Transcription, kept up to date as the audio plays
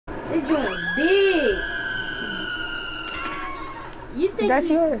This joint big. You think That's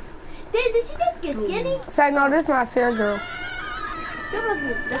yours. Did she just get skinny? Say no, this my Sarah girl.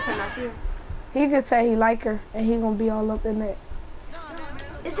 That's not Nasir. He just said he like her and he gonna be all up in that.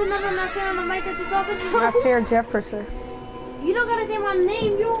 It's another Nasir on the mic that you're talking to. Nasir Jefferson. You don't gotta say my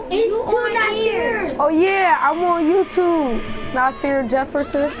name, It's two Nasirs. Oh yeah, I'm on YouTube. Nasir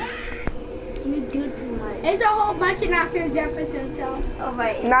Jefferson. You do too much. It's a whole bunch of Nasir Jefferson, so. Oh,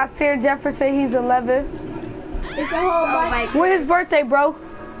 right. Nasir Jefferson, he's 11. It's a whole bunch. When his birthday, bro?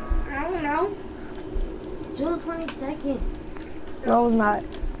 I don't know. June 22nd. No, it's not.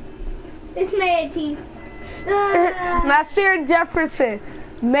 It's May 18th. Nasir Jefferson,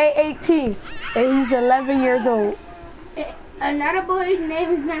 May 18th, and he's 11 years old. Another boy's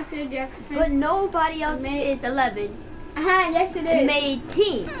name is Nasir Jefferson. But nobody else is 11. Yes it is. May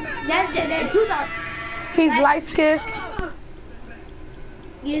 18th. That's it. 2000. He's light skinned,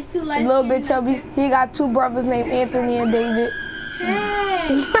 You're too light. a little bit chubby. He got two brothers named Anthony and David.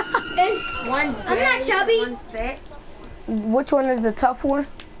 Hey. One's I'm not chubby. One's fat. Which one is the tough one?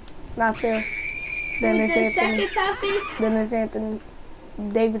 Nasir. Then Who's it's the Anthony. second toughest? Then it's Anthony.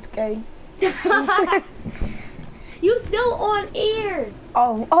 David's gay. You still on air.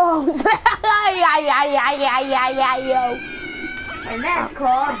 Oh. Yo. And that's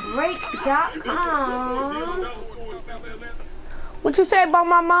called break.com. What you say about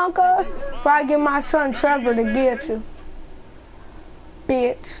my mom, cuz? If I get my son Trevor to get you.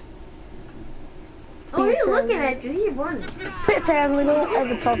 Bitch. Oh, he's Bitch looking ass at you. He's running. Bitch ass nigga, don't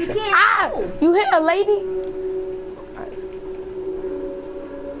ever talk to can't Ah! You hit a lady?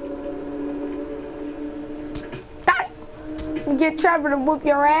 Get Trevor to whoop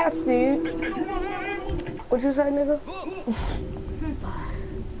your ass, dude. What you say, nigga?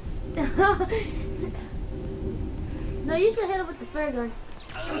 No, you should hit him with the flare gun.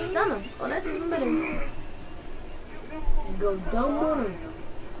 Stun him. Oh, that's even better. Go dumb on him.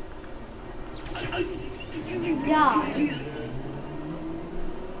 Yeah.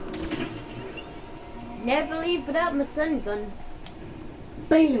 Never leave without my stun gun.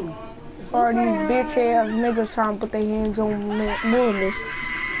 Bam. Or these bitch ass niggas trying to put their hands on me.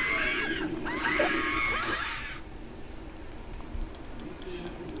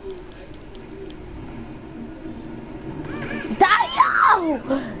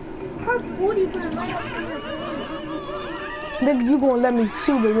 Her booty went right up to her. Nigga, you gonna let me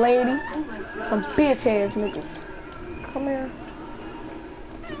shoot a lady? Some bitch ass niggas. Come here.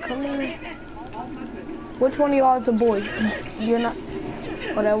 Come here. Which one of y'all is a boy? You're not.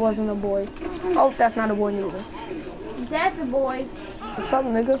 Oh, that wasn't a boy. Oh, that's not a boy neither. That's a boy. What's up,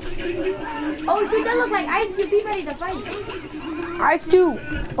 nigga? Oh, dude, that looks like Ice Cube. Be ready to fight. Ice Cube.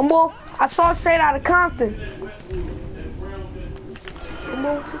 Boy, I saw it straight out of Compton. Come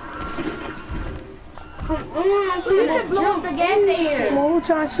on. You should blow up the gas station. Come on, who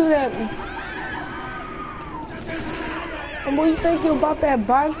trying to shoot at me? Boy, you think you about that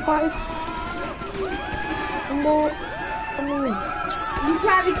bike pipe? Boy, I mean. You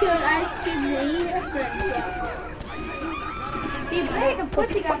probably killed Ice Cube and he hurt himself. He's playing the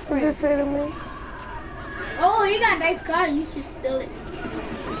pussy got What you say to me? Oh, he got a nice car. You should steal it.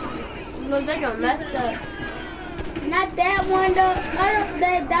 Looks like a messed up. Not that one though.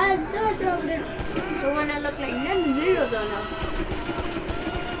 That dinosaur over there. So when I look like them videos on them.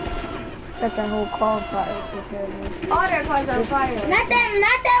 Set that whole car on fire. All their cars on fire. Not that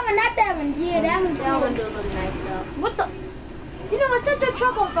one. Yeah, that one. That one do look nice though. What the? You know what? Set your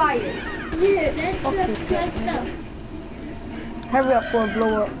truck on fire. Yeah, that's messed up. Hurry up for a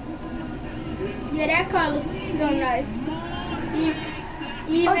blow up. Yeah, that car looks so nice.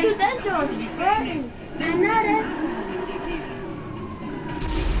 Oh, dude, that joint's burning. I know that.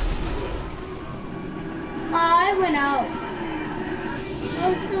 Oh, it went out.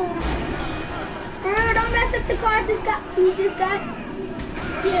 Oh, no. Don't mess up the car. He just got.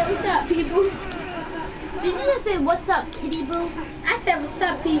 Yeah, what's up, people? Did you just say, what's up, kitty boo? I said, what's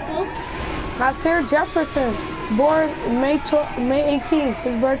up, people? Nasir Jefferson, born May 18th,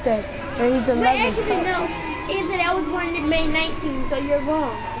 his birthday, and he's 11. Actually, no. Anthony, I was born in May 19th, so you're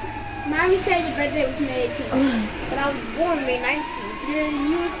wrong. Mommy said your birthday was May 18th. But I was born May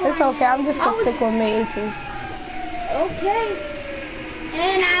 19th. It's okay, I'm just gonna stick with May 18th. Okay.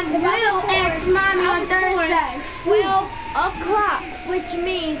 And I will ask Mommy on Thursday. 12 o'clock, which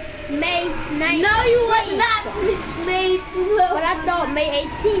means May 19th. No, you was not May 12th. But I thought May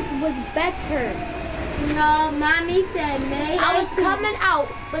 18th was better. No, mommy said May 18th. I was coming out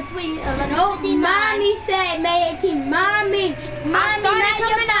between 11:59. No, mommy said May 18th. Mommy, I started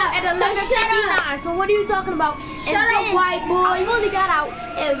coming out at 11:59. So what are you talking about? Shut up, white boy. I fully got out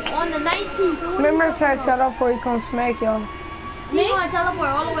on the 19th. So Remember said shut up before he come smack y'all. You gonna teleport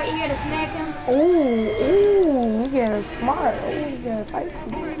all the way here to smack him? Ooh, you getting smart. Ooh, you getting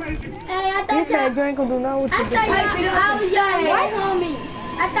feisty. Hey, I He thought said you ain't gonna do nothing with I your thought bitch. I was y'all little homie.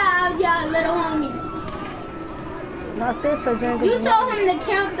 I thought I was y'all little homie. Nah, seriously, you ain't gonna You do told nothing. him to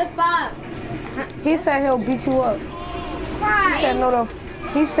count to 5. He said he'll beat you up. He said no,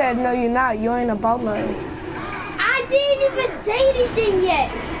 he said no, you're not. You ain't about nothing. I didn't even say anything yet.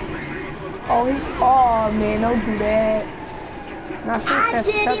 Oh, man, don't do that. Nasir I said,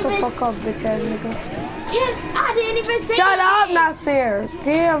 didn't shut the even- fuck up, bitch ass nigga. I didn't even say Shut up, anything. Nasir.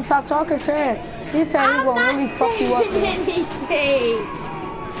 Damn, stop talking trash. He said he I'm gonna not really fuck you up. saying Man. anything.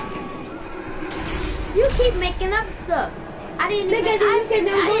 You keep making up stuff. I didn't even. I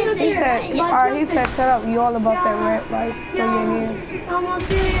didn't He say said, anything. alright, he said, shut up. You all about that rap, like, throw your hands. I'm on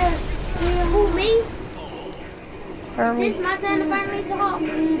serious. Who, me? Heard This me? my time to finally talk.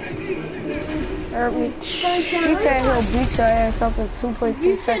 Heard me? He said he'll beat your ass up in 2.3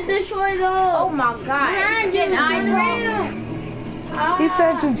 You should seconds. destroy those. Oh my God. Behind you, Can I talk? He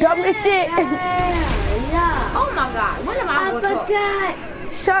said you dumb as shit. Yeah. Oh my God. When am I going to talk? forgot.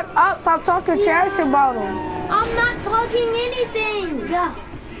 Shut up, stop talking trash about him. I'm not talking anything. Yeah.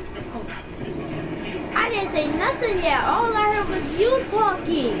 I didn't say nothing yet. All I heard was you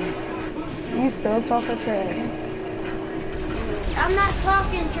talking. You still talking trash. I'm not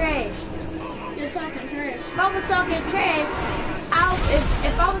talking trash. You're talking trash. If I was talking trash,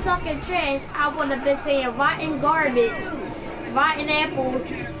 if I was talking trash, I would have been saying rotten garbage, rotten apples,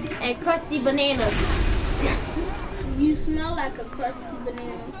 and crusty bananas. You smell like a crusty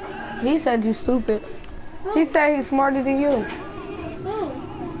banana. He said you stupid. He said he's smarter than you. Who?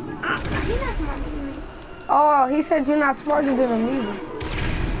 He's not smart than me. Oh, he said you're not smarter than him either.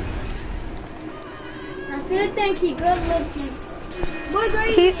 I still think he good looking. What are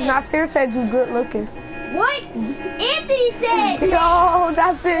you He, saying? Nasir said you good looking. What? Anthony said. Yo,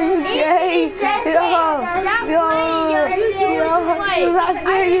 Nasir, you gay. Anthony said Yo, that. Stop playing, yo. You doing Nasir,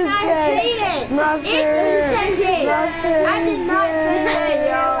 I did you not gay. say that. Nasir, Anthony said that. Nasir, I did not say that,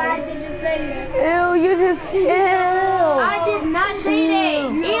 yo. Why did you say that? Ew, you just, ew. I did not say that.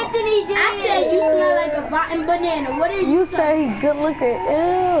 Anthony did. I said you smell like a rotten banana. What are you You said he good looking.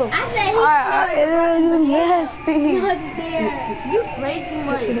 Ew. I said he smelled Ew, you nasty. there. You play too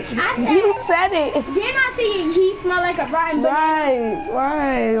much. I said, You said it. didn't I say he smelled like a rotten banana?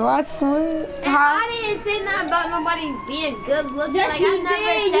 Right. Watch what? And I didn't say nothing about nobody being good looking. Yes, Like, you I never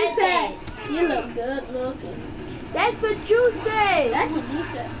did. You said that. said you look good looking. That's what you said. That's what you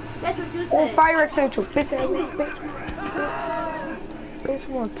said. That's what you Oh, said. fire extinguisher, bitch ass nigga. Bitch,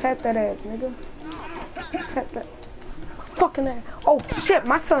 I'm gonna tap that ass, nigga. Tap that fucking ass. Oh shit,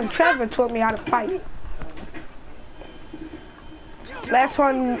 my son Trevor taught me how to fight. Last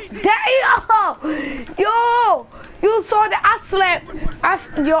one, damn! Yo, you saw that?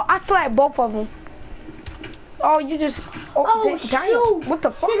 I slapped both of them. Oh, you just. Oh, damn. shoot. What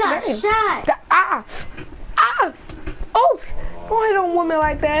the fuck? She got Damn. shot. Oh, don't hit on women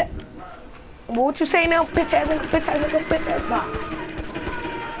like that. What you say now, bitch ass nigga, bitch ass nigga, bitch ass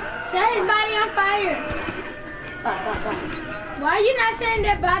nigga. Set his body on fire. Why are you not saying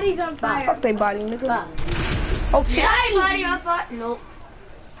their body's on fire? Fuck they body, nigga. Oh shit. Everybody on fire? Nope.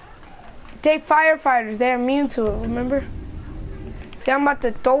 They firefighters, they're immune to it, remember? See, I'm about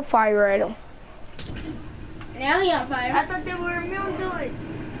to throw fire at them. Now he on I fire. thought they were immune to it.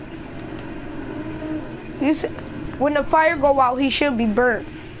 You see, when the fire go out, he should be burnt.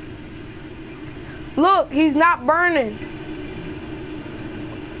 Look, he's not burning.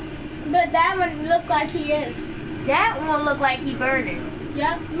 But that one look like he is. That one look like he burning.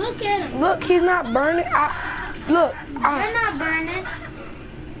 Yep, look at him. Look, he's not burning. Look, They're not burning.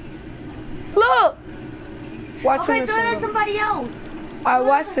 look. Watch Okay, this. throw it at somebody else. Alright,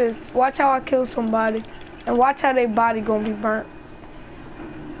 watch this. Watch how I kill somebody. And watch how their body gonna be burnt.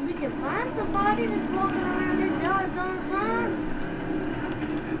 We can find somebody that's walking around this yard sometime.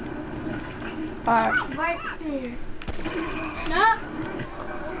 Alright. Right there. No.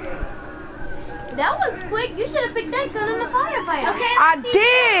 That was quick. You should have picked that gun in the firefighter. Okay. I let's see.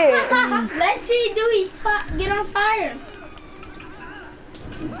 did. Let's see. Do he get on fire?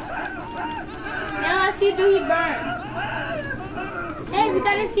 Now let's see. Do he burn? Hey, we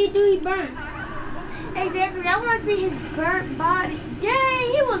gotta see. Do he burn? Exactly. I want to see his burnt body.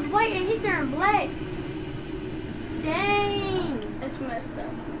 Dang, he was white and he turned black. Dang. That's messed up.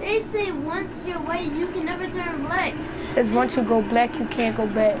 They say once you're white, you can never turn black. It's once you go black, you can't go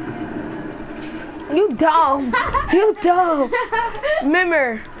back. You dumb. You dumb.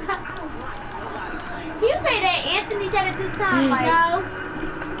 Remember. Can you say that Anthony said it this time? Like, No.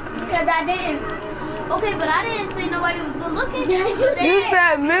 Because I didn't. okay, but I didn't say nobody was good looking. Yes, you But did. You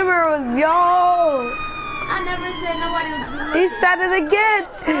said remember was yo. I never said nobody was good He looking. said it again.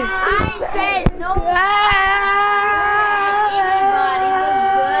 I said nobody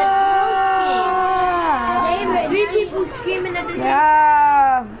was good looking. David, Three people screaming at the same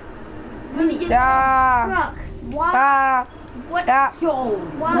Yeah. when you Yeah. truck. What? What? Yeah.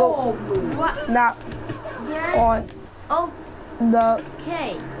 What? Whoa. What? Not Yeah. on the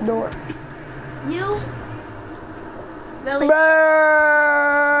Okay. door. You really?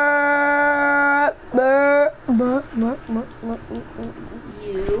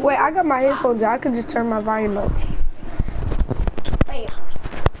 You. Wait, I got my headphones on. I could just turn my volume up. Bam.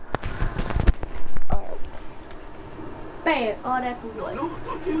 Bam. Oh, that's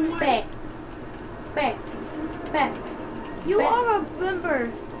good. Back. Back. Back. You are a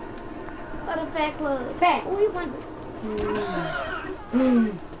member of the Fat Club. Back. Who you want? You.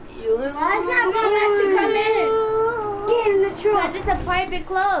 That's not gonna let you come in. Get in the truck. This is a private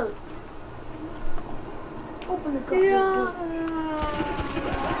club. Open the door.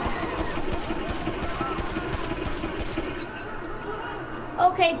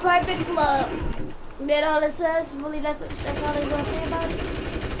 Okay, private club. That all it says? Really, that's all they're gonna say about it?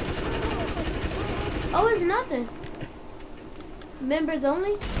 Oh, it's nothing. Members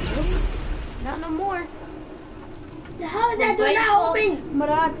only? Not no more. How is that door not open?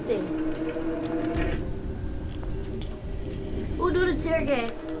 Marate. Who do the tear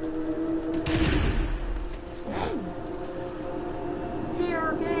gas?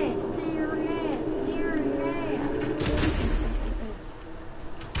 Tear gas, tear gas, tear gas.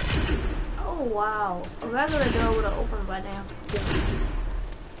 Oh wow. A regular door would have opened by now.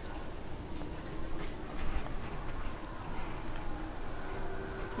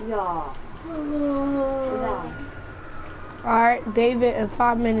 Yeah. Alright, David, in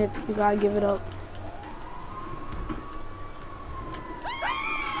 5 minutes, we gotta give it up.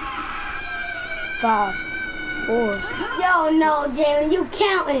 5, 4. Yo, no, Jalen, you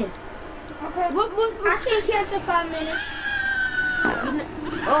counting. Okay. What? I can't count to 5 minutes.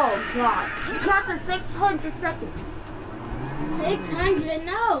 Oh God. You got to 600 seconds. 600,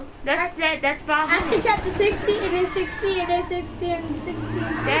 no. That's I 500. can count to 60, and then 60, and then 60, and 60.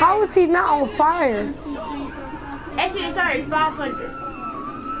 How is he not on fire? Actually, sorry,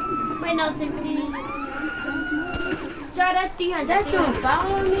 500. Wait, no, 60. Sorry, that's 300. That's your on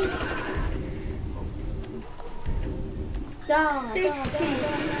follow me? Down, 60.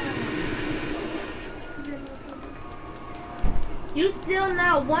 You still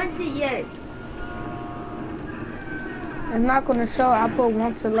not wanted yet. It's not gonna show. I put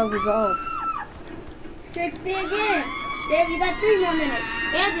once the levels off. 60 again. Dave, you got 3 more minutes.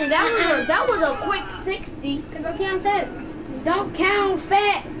 Anthony, that was a quick 60. Cause I count fast. Don't count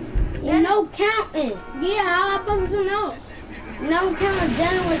fast. Yeah. No counting. Yeah, how am I supposed to know? No counting.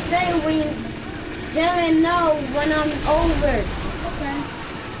 Jalen would say when Jalen know when I'm over. Okay.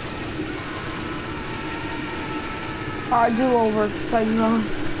 I do over. Like, no.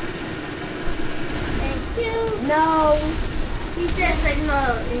 Thank you. No. He just said no,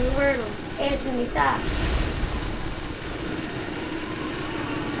 and you heard him. Anthony, stop.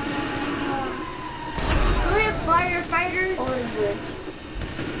 Go ahead, firefighters.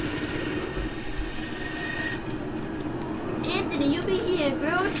 Anthony, you be eating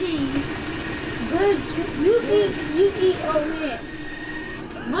grilled cheese. Good. You eat old man.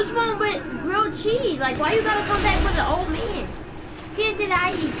 What's wrong with grilled cheese? Like, why you gotta come back with an old man? Can't did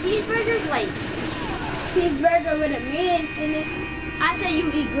I eat cheeseburgers? Like, Cheeseburger with a man in it. I said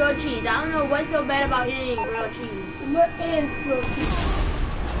you eat grilled cheese. I don't know what's so bad about eating grilled cheese. What is grilled cheese?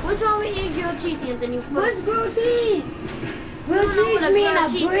 What's wrong with eating grilled cheese, Anthony? What's grilled cheese? Grilled don't know cheese what a mean grilled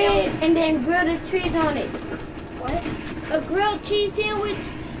a cheese bread is. and then grilled cheese on it. What? A grilled cheese sandwich,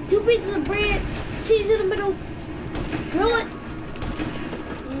 2 pieces of bread, cheese in the middle. Grill it.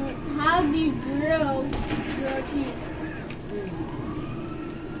 How do you grill grilled cheese?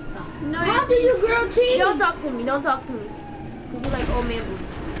 No, How do you grill cheese? Don't talk to me. Don't talk to me. You like old man boo.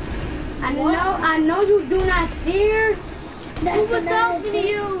 I know you do not steer. Who was talking to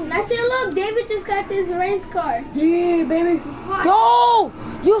you? I said, look, David just got this race car. Yeah, baby. What? Yo!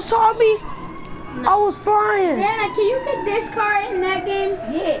 You saw me? I was flying. Jalen, can you get this car in that game?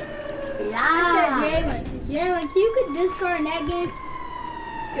 Yeah. I said, Jalen, can you get this car in that game?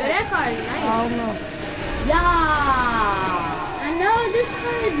 Yo, that car is I nice. don't know. Yeah. I know this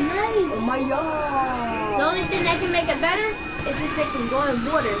car is nice. Oh my god. The only thing that can make it better is if they can go in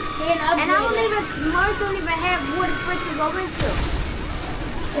water. And Mars don't even have water for it to go into.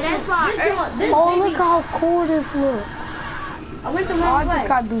 So that's why Oh, look how cool this looks. I went the Oh, wrong I way. just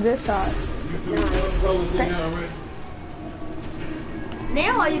gotta do this side.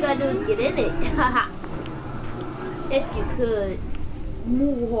 now all you gotta do is get in it. If you could.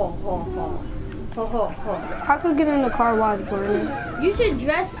 I could get in the car while it's burning. You should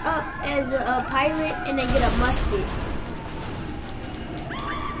dress up as a pirate and then get a musket.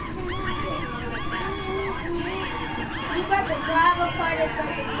 You got to drive a car that's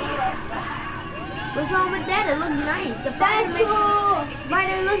like a blow. What's wrong with that? It looks nice. The That's fire cool. right,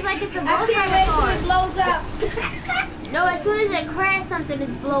 it looks like it's a I ghost can't rider wait till car. it blows up. No, as soon as it crashes something,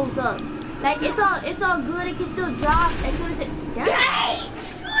 it blows up. Like it's all good. It can still drop as soon as it. Dang!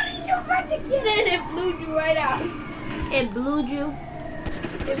 What did you about to get in? It blew you right out. It blew you.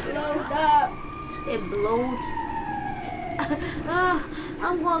 It blows up. It blowed.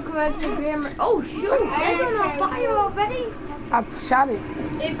 I'm gonna correct the grammar. Oh shoot! That's on fire already. I shot it.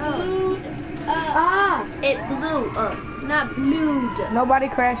 It blew up. It blew up, not blewed. Nobody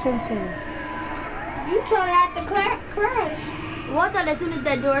crashed into me. You trying not to crash. Well, I thought as soon as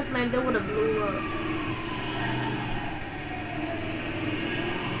that door slammed, it would have blew up.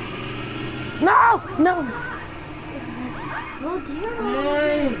 No, no. Slow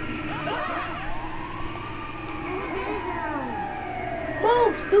down.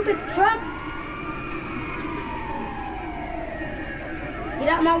 Move, stupid truck. Get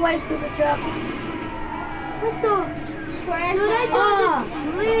out my way, stupid truck. What the? Crash. Dude, that's on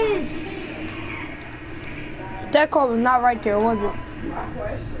the bridge. That car was not right there, was it?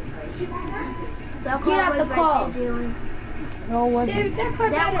 That Get out was the car. Right there, Dylan. No, it wasn't. That car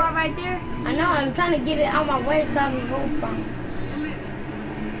That better. one right there. I know, I'm trying to get it out my way so I can go from.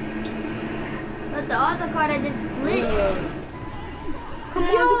 But the other car that just split. Come on,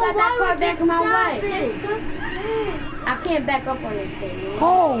 you got that car back my way. It? I can't back up on this thing. Man.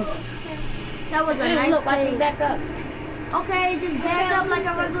 Oh, That was a Look, nice I can thing. back up. Okay, just back up like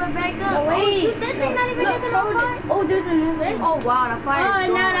a regular backup. No, Oh, wait. shoot, that thing not even Look, taking no hold fire. it. Oh, there's a new way. Oh wow, the fire is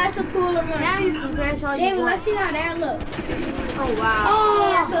Oh, now gone. that's a cooler one. Now you can crash all you David, let's want. see how that looks. Oh wow.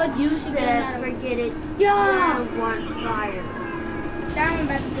 Oh, I told you she Said, said, forget it. yeah. That one fire. That one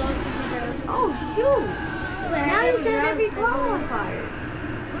about to blow to the earth. Oh shoot. Now you set every car on fire.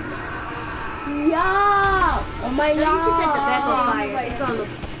 Yeah. Oh my No, god. you can set the back on fire. It's on the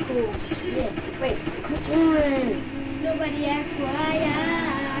pool. Yeah. Wait. Nobody asked why.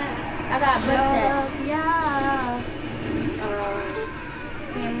 I got But that. yeah.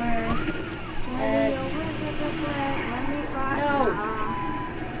 Camera. No.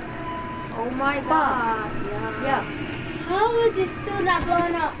 Oh my god. Yeah. How is it still not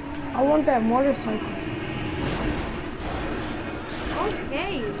blowing up? I want that motorcycle.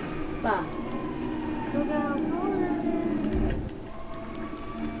 Okay. Bob. Look how cool it is.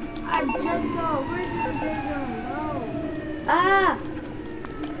 I just saw. Where's the video? No. Ah!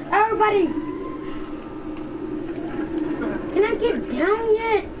 Everybody! Can I get down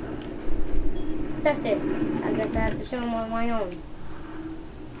yet? That's it. I guess I have to show them on my own.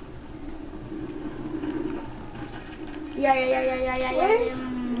 Yeah.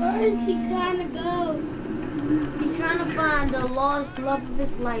 Where is he trying to go? He's trying to find the lost love of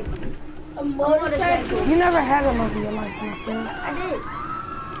his life. A motorcycle? You never had a love of your life, my son. I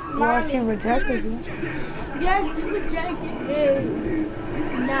did. Well, she rejected you. Yes, you rejected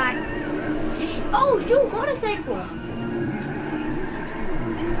me. Not. Oh, shoot, motorcycle.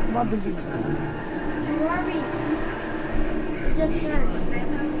 About to be. Hurry. It just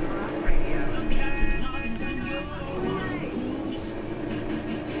turned.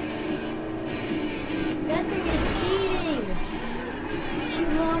 That thing is speeding. She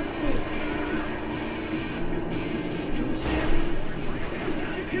lost it.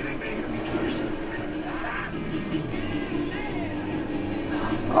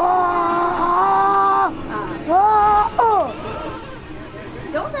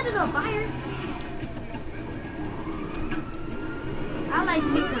 Don't set it on fire. I like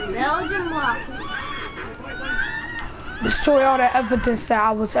me some Belgian waffles. Destroy all the evidence that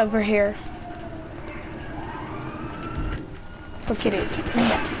I was ever here. Forget it.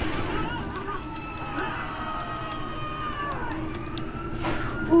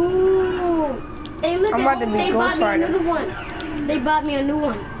 Ooh. Hey, look I'm at about to be they Ghost bought me Rider. a new one. They bought me a new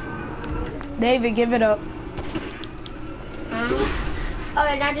one. David, give it up. Oh,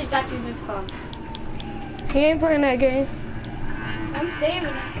 and I just got you this car. He ain't playing that game. I'm saving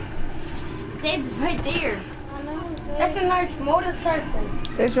it. Save is right there. I know. That's a nice motorcycle.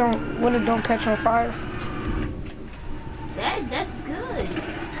 This don't, when it don't catch on fire. That's good.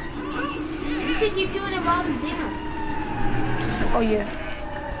 You should keep doing it while it's down. Oh yeah.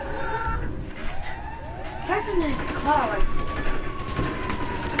 That's a nice car right there.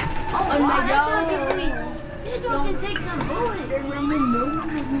 Oh my God. This one can take some bullets.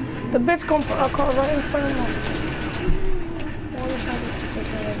 The bitch gonna put a car right in front of me.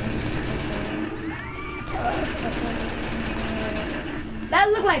 That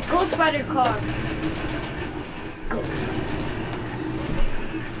look like Ghost Rider car.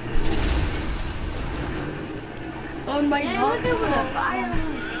 Oh my Man, God. look at what a fire.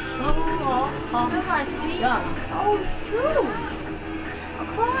 Oh, shoot. A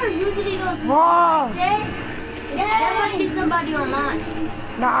car usually goes Oh, dead. That must be somebody online.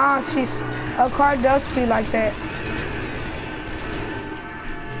 nah, a car does feel like that.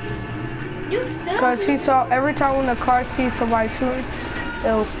 You still Cause she saw, every time when the car sees somebody shooting,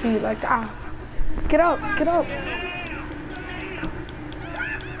 it'll speed like, ah. Get up, get up.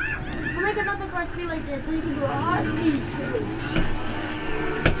 We'll make another car speed like this so you can do a hot speed.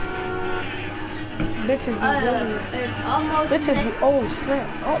 Bitches be bullying. It's almost Bitches be, next. oh snap.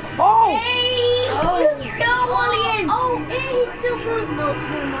 Oh, Hey! Oh. You still bullying! Oh, hey, he's still bullying. No,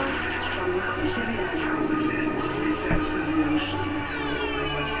 never mind.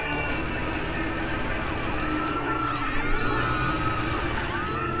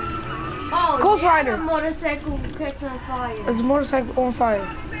 Oh, Ghost yeah, Rider. the motorcycle catch on fire. Is the motorcycle on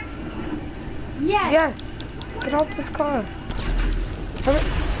fire? Yes. Yes. Get out this car. Hurry.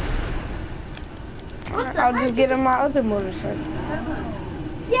 What the I'll heck? just get in my other motorcycle.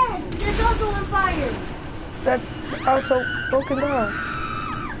 Yes, it's also on fire. That's also broken down.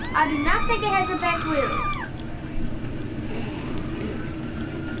 I do not think it has a back wheel.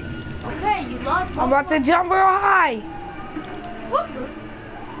 Okay, you lost. I'm about to jump real high. What the?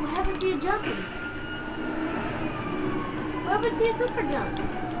 What happened to your jumping? What happened to your super jump?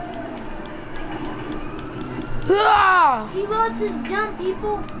 Ah! He lost his jump,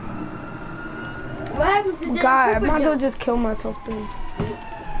 people. What happened to his God, I super might as well jump? just kill myself too.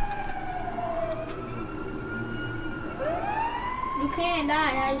 You can't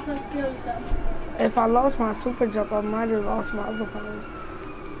die. How you supposed to kill yourself? If I lost my super jump, I might have lost my other powers.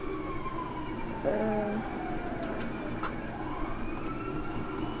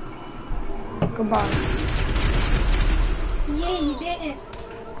 Goodbye. Yeah, you didn't.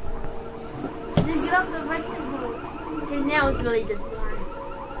 Just get off the rectangle. Because now it's really just boring.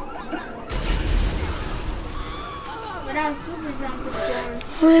 Without super jump, it's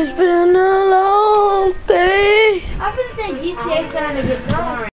boring. It's been a long day. I've been saying GTA trying to get done.